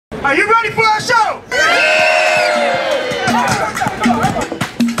Are you ready for our show?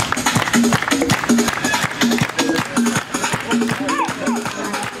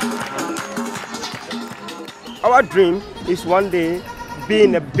 Our dream is one day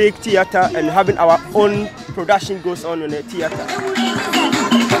being a big theater and having our own production goes on in a theater.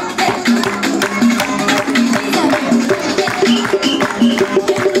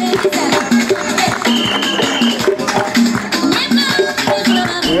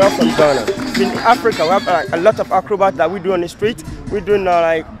 We are from Ghana. In Africa, we have a lot of acrobats that we do on the street. We do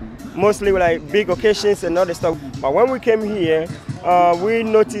mostly big occasions and other stuff. But when we came here, we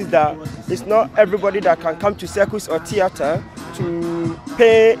noticed that it's not everybody that can come to circus or theater to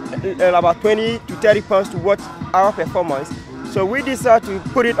pay about 20 to 30 pounds to watch our performance. So we decided to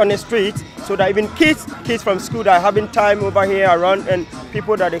put it on the street so that even kids from school that are having time over here around, and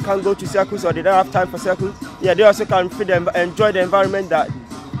people that they can't go to circus or they don't have time for circus, yeah, they also can enjoy the environment that.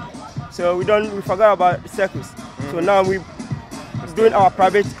 So we forgot about circus. So now we're doing our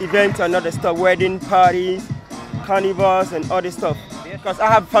private events and other stuff, wedding parties, carnivals and all this stuff. Because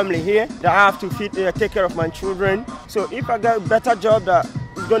I have family here that I have to take care of my children. So if I get a better job that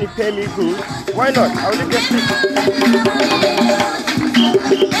is going to pay me good, why not? I will leave the street.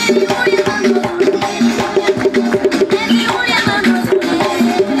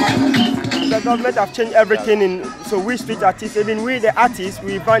 The government have changed everything, so we street artists, even we the artists,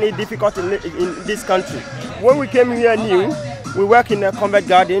 we find it difficult in this country. When we came here new, we work in a combat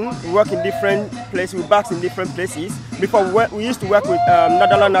garden, we work in different places, we box in different places. Before we used to work with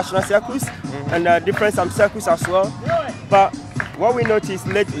Netherlands National Circus and some circus as well. But what we noticed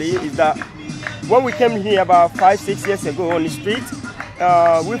lately is that when we came here about 5-6 years ago on the street,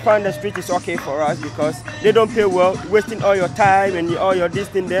 we find the street is okay for us because they don't pay well, wasting all your time and all your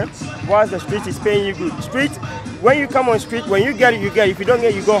distance there. Whilst the street is paying you good. Street, when you come on street, when you get it, you get it. If you don't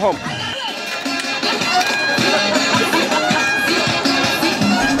get it, you go home.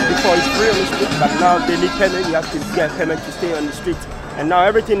 Before it's free on the street, but now they need payment. You have to get payment to stay on the street. And now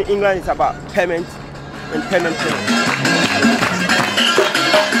everything in England is about payment and payment.